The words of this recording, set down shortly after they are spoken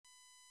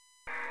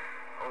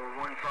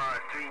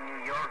0153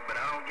 New York, but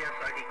I don't guess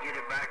I could get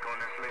it back on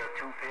this little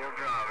two-pill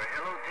driver.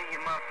 Hello to you,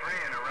 my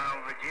friend,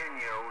 around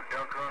Virginia. Old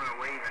duck hunter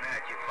waving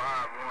at you.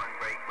 5-1,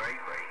 break, break,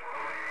 break.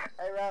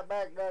 Hey, right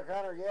back, duck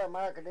hunter. Yeah,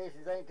 my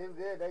conditions ain't too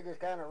good. They just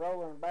kind of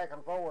rolling back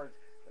and forwards.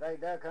 But hey,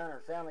 duck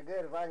hunter, sounding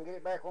good. If I can get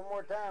it back one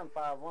more time,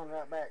 5-1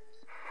 right back.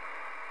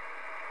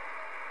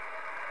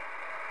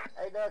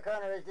 Hey, duck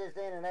hunter, it's just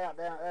in and out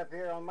down up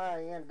here on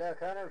my end. Duck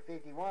hunter,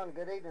 51.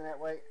 Good evening that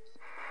way.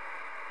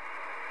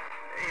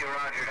 Hey,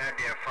 Roger, that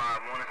there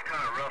 5-1. It's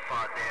kind of rough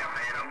out there,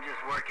 man. I'm just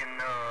working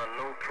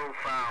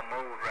low-profile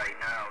mode right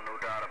now,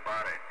 no doubt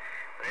about it.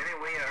 But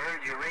anyway, I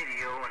heard your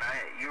radio, and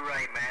you're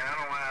right, man. I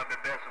don't have the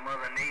best of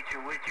Mother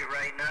Nature with you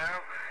right now.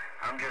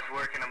 I'm just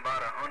working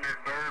about 100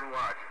 bird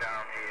watch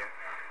down here.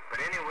 But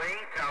anyway,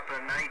 top of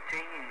the 19,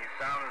 and you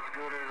sound as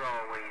good as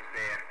always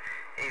there.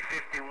 Hey,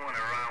 51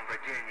 around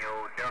Virginia,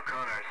 old duck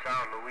hunter,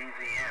 South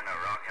Louisiana,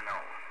 rocking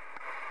on.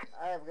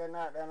 I have a good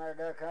night down there,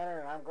 duck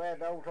hunter, and I'm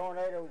glad the old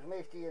tornadoes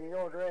missed you in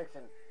your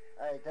direction.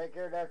 Hey, take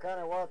care, duck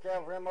hunter. Watch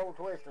out for them old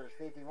twisters.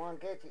 51,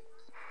 catch it.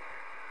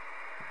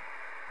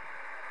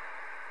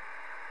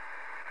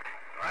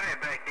 Alright,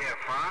 back there,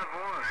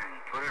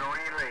 5-1. Put it on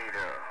you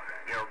later.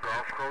 Yo,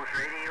 Gulf Coast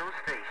radio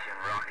station,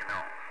 rocking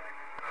on.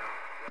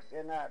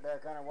 Good night,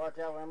 duck hunter. Watch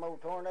out for them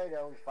old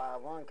tornadoes.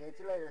 5-1, catch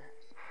you later.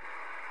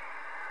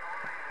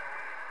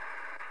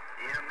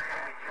 Yeah,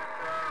 man,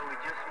 we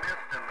just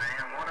missed them,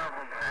 man. One of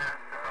them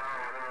passed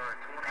about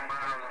 20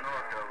 miles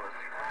north of us.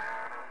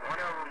 One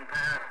of them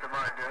passed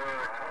about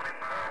 20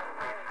 miles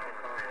away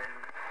from us.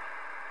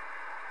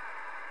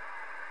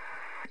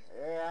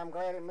 Yeah, I'm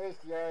glad it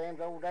missed you. Them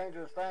old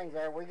dangerous things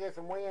there. We get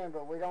some wind,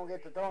 but we don't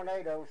get the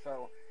tornadoes,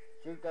 so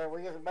shoot there.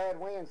 We get some bad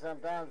wind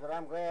sometimes, but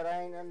I'm glad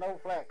I ain't in no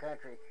flat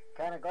country.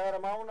 Kind of glad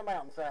I'm on the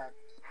mountainside.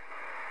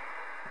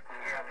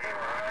 Yeah,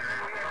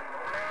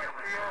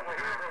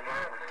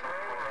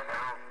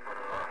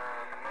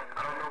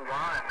 I don't know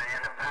why,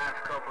 man. The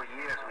past couple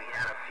years we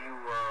had a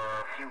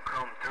few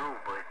come through,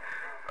 but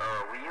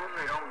we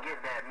usually don't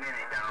get that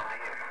many down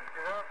here.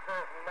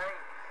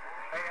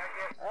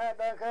 Alright,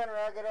 duck hunter,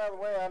 I'll get out of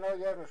the way. I know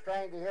you haven't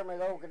strained to hear me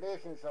in old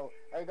conditions, so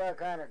hey, duck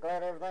hunter,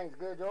 glad everything's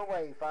good your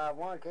way.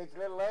 5-1, catch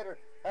you a little later.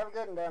 Have a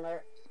good one down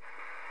there.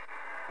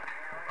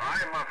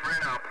 Alright, my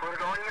friend, I'll put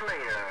it on you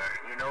later.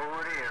 You know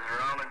who it is,